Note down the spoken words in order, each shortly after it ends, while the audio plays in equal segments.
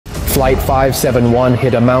Flight 571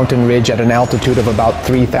 hit a mountain ridge at an altitude of about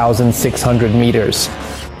 3,600 meters.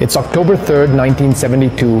 It's October 3rd,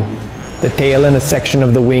 1972. The tail and a section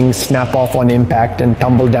of the wings snap off on impact and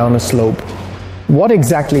tumble down a slope. What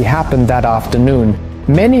exactly happened that afternoon?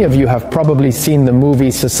 Many of you have probably seen the movie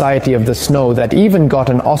Society of the Snow that even got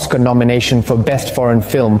an Oscar nomination for Best Foreign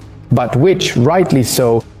Film, but which, rightly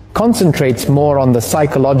so, concentrates more on the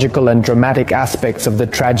psychological and dramatic aspects of the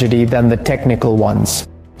tragedy than the technical ones.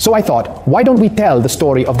 So I thought, why don't we tell the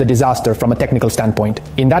story of the disaster from a technical standpoint?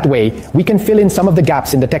 In that way, we can fill in some of the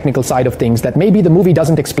gaps in the technical side of things that maybe the movie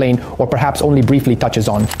doesn't explain or perhaps only briefly touches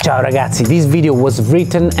on. Ciao ragazzi, this video was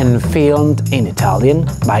written and filmed in Italian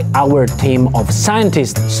by our team of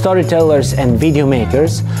scientists, storytellers and video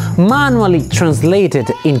makers, manually translated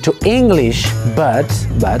into English but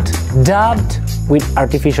dubbed with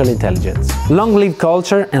artificial intelligence. Long live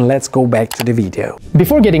culture, and let's go back to the video.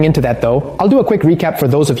 Before getting into that though, I'll do a quick recap for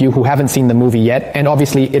those of you who haven't seen the movie yet, and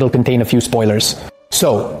obviously it'll contain a few spoilers.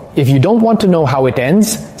 So, if you don't want to know how it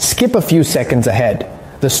ends, skip a few seconds ahead.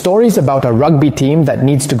 The story's about a rugby team that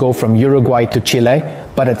needs to go from Uruguay to Chile,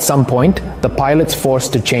 but at some point, the pilot's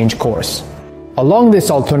forced to change course. Along this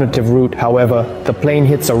alternative route, however, the plane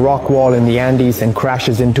hits a rock wall in the Andes and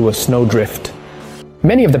crashes into a snowdrift.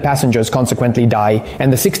 Many of the passengers consequently die,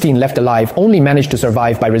 and the 16 left alive only manage to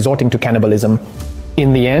survive by resorting to cannibalism.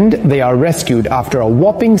 In the end, they are rescued after a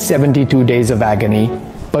whopping 72 days of agony.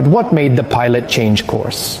 But what made the pilot change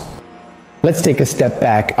course? Let's take a step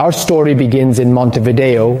back. Our story begins in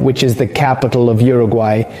Montevideo, which is the capital of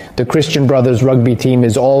Uruguay. The Christian Brothers rugby team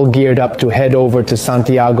is all geared up to head over to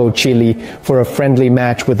Santiago, Chile for a friendly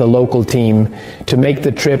match with the local team. To make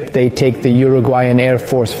the trip, they take the Uruguayan Air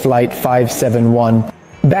Force Flight 571.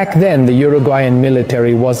 Back then, the Uruguayan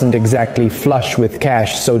military wasn't exactly flush with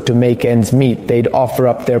cash, so to make ends meet, they'd offer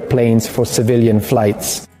up their planes for civilian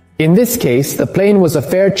flights. In this case, the plane was a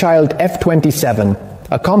Fairchild F-27,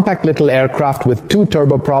 a compact little aircraft with 2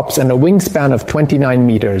 turboprops and a wingspan of 29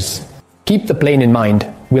 meters. Keep the plane in mind.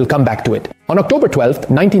 We'll come back to it. On October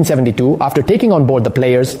 12, 1972, after taking on board the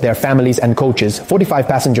players, their families and coaches, 45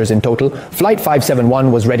 passengers in total, Flight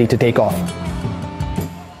 571 was ready to take off.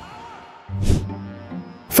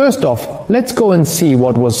 First off, let's go and see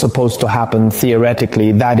what was supposed to happen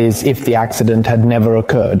theoretically, that is, if the accident had never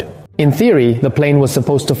occurred. In theory, the plane was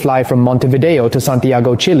supposed to fly from Montevideo to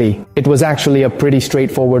Santiago, Chile. It was actually a pretty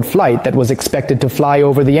straightforward flight that was expected to fly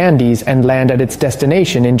over the Andes and land at its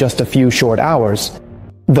destination in just a few short hours.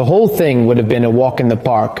 The whole thing would have been a walk in the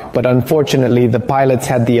park, but unfortunately the pilots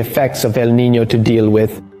had the effects of El Nino to deal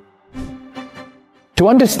with. To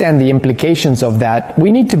understand the implications of that,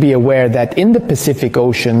 we need to be aware that in the Pacific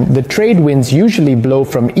Ocean, the trade winds usually blow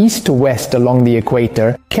from east to west along the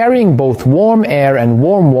equator, carrying both warm air and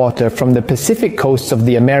warm water from the Pacific coasts of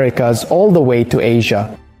the Americas all the way to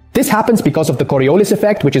Asia. This happens because of the Coriolis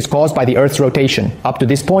Effect, which is caused by the Earth's rotation. Up to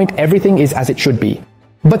this point, everything is as it should be.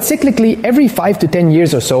 But cyclically, every 5 to 10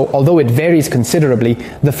 years or so, although it varies considerably,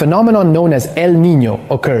 the phenomenon known as El Nino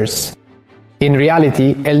occurs. In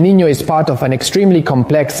reality, El Nino is part of an extremely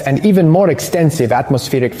complex and even more extensive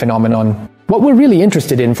atmospheric phenomenon. What we're really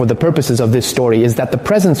interested in for the purposes of this story is that the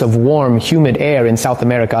presence of warm, humid air in South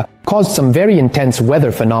America caused some very intense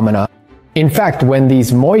weather phenomena. In fact, when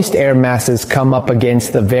these moist air masses come up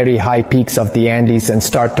against the very high peaks of the Andes and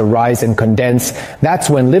start to rise and condense, that's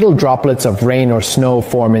when little droplets of rain or snow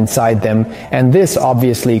form inside them, and this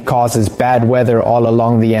obviously causes bad weather all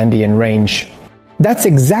along the Andean range. That's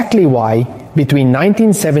exactly why, between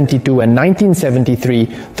 1972 and 1973,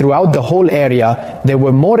 throughout the whole area, there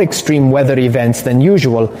were more extreme weather events than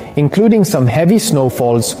usual, including some heavy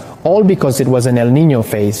snowfalls, all because it was an El Nino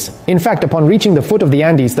phase. In fact, upon reaching the foot of the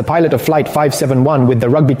Andes, the pilot of Flight 571 with the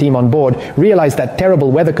rugby team on board realized that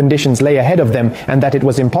terrible weather conditions lay ahead of them and that it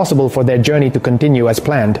was impossible for their journey to continue as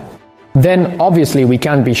planned. Then, obviously, we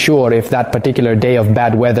can't be sure if that particular day of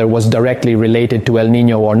bad weather was directly related to El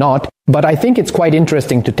Nino or not, but I think it's quite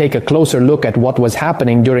interesting to take a closer look at what was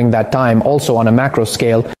happening during that time, also on a macro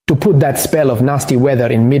scale, to put that spell of nasty weather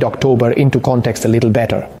in mid-October into context a little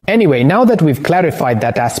better. Anyway, now that we've clarified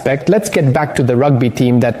that aspect, let's get back to the rugby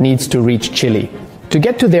team that needs to reach Chile. To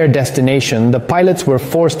get to their destination, the pilots were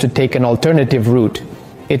forced to take an alternative route.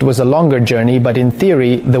 It was a longer journey, but in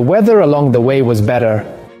theory, the weather along the way was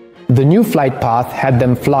better. The new flight path had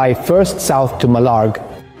them fly first south to Malargüe,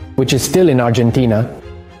 which is still in Argentina.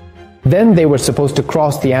 Then they were supposed to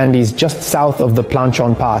cross the Andes just south of the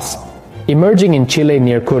Planchon Pass, emerging in Chile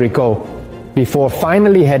near Curicó, before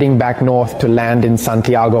finally heading back north to land in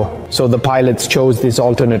Santiago. So the pilots chose this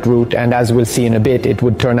alternate route, and as we'll see in a bit, it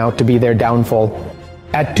would turn out to be their downfall.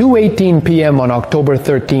 At 2:18 p.m. on October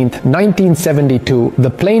 13, 1972, the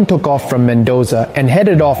plane took off from Mendoza and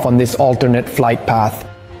headed off on this alternate flight path.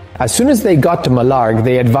 As soon as they got to Malargüe,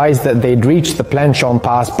 they advised that they'd reach the Planchon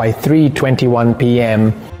Pass by 3:21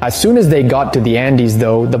 p.m. As soon as they got to the Andes,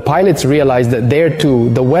 though, the pilots realized that there too,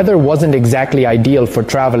 the weather wasn't exactly ideal for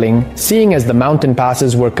traveling, seeing as the mountain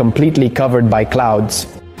passes were completely covered by clouds.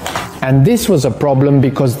 And this was a problem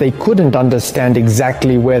because they couldn't understand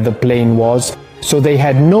exactly where the plane was, so they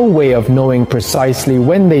had no way of knowing precisely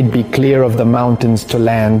when they'd be clear of the mountains to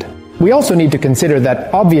land. We also need to consider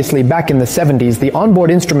that, obviously, back in the 70s, the onboard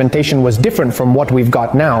instrumentation was different from what we've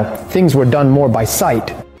got now. Things were done more by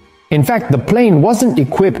sight. In fact, the plane wasn't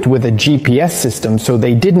equipped with a GPS system, so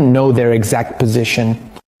they didn't know their exact position.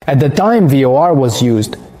 At the time VOR was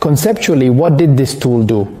used, conceptually, what did this tool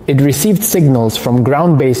do? It received signals from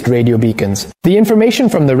ground-based radio beacons. The information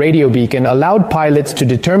from the radio beacon allowed pilots to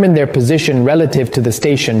determine their position relative to the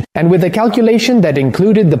station, and with a calculation that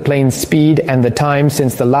included the plane's speed and the time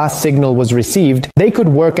since the last signal was received, they could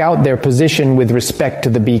work out their position with respect to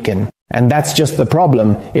the beacon. And that's just the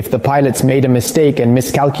problem. If the pilots made a mistake and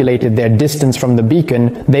miscalculated their distance from the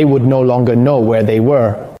beacon, they would no longer know where they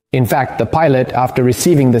were. In fact, the pilot, after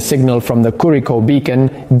receiving the signal from the Curicó beacon,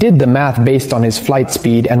 did the math based on his flight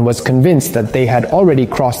speed and was convinced that they had already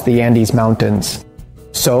crossed the Andes Mountains.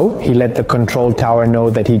 So, he let the control tower know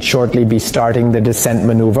that he'd shortly be starting the descent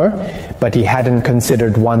maneuver, but he hadn't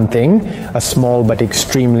considered one thing, a small but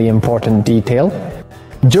extremely important detail.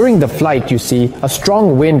 During the flight, you see, a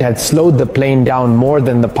strong wind had slowed the plane down more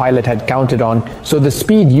than the pilot had counted on, so the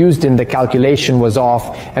speed used in the calculation was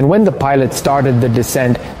off, and when the pilot started the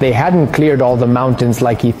descent, they hadn't cleared all the mountains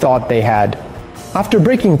like he thought they had. After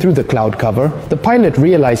breaking through the cloud cover, the pilot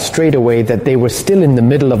realized straight away that they were still in the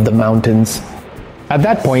middle of the mountains. At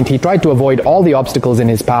that point, he tried to avoid all the obstacles in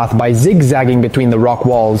his path by zigzagging between the rock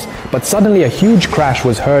walls, but suddenly a huge crash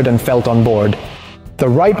was heard and felt on board. The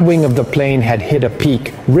right wing of the plane had hit a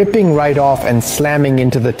peak, ripping right off and slamming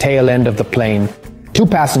into the tail end of the plane. 2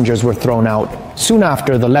 passengers were thrown out. Soon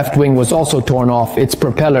after, the left wing was also torn off, its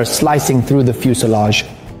propeller slicing through the fuselage.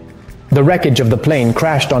 The wreckage of the plane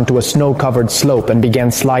crashed onto a snow-covered slope and began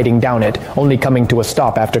sliding down it, only coming to a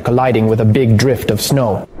stop after colliding with a big drift of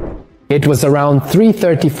snow. It was around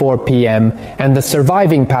 3:34 p.m., and the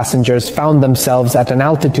surviving passengers found themselves at an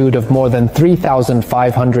altitude of more than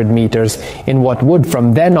 3,500 meters in what would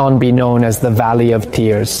from then on be known as the Valley of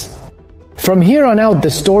Tears. From here on out,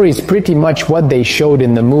 the story's pretty much what they showed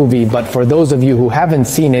in the movie, but for those of you who haven't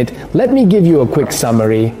seen it, let me give you a quick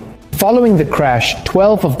summary. Following the crash,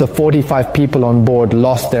 12 of the 45 people on board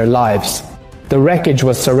lost their lives. The wreckage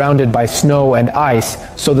was surrounded by snow and ice,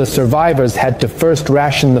 so the survivors had to first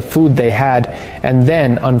ration the food they had and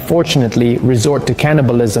then, unfortunately, resort to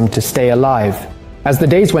cannibalism to stay alive. As the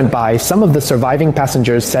days went by, some of the surviving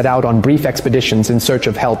passengers set out on brief expeditions in search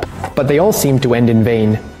of help, but they all seemed to end in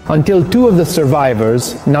vain. Until 2 of the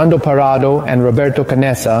survivors, Nando Parado and Roberto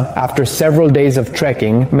Canessa, after several days of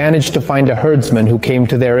trekking, managed to find a herdsman who came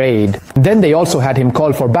to their aid. Then they also had him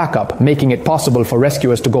call for backup, making it possible for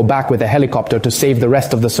rescuers to go back with a helicopter to save the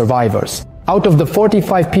rest of the survivors. Out of the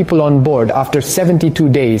 45 people on board, after 72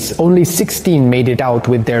 days, only 16 made it out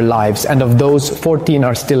with their lives, and of those, 14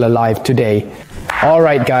 are still alive today.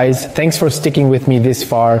 Alright guys, thanks for sticking with me this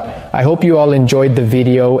far. I hope you all enjoyed the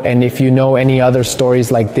video, and if you know any other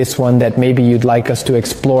stories like this one that maybe you'd like us to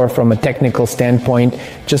explore from a technical standpoint,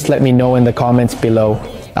 just let me know in the comments below.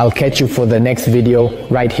 I'll catch you for the next video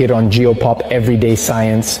right here on Geopop Everyday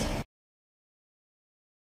Science.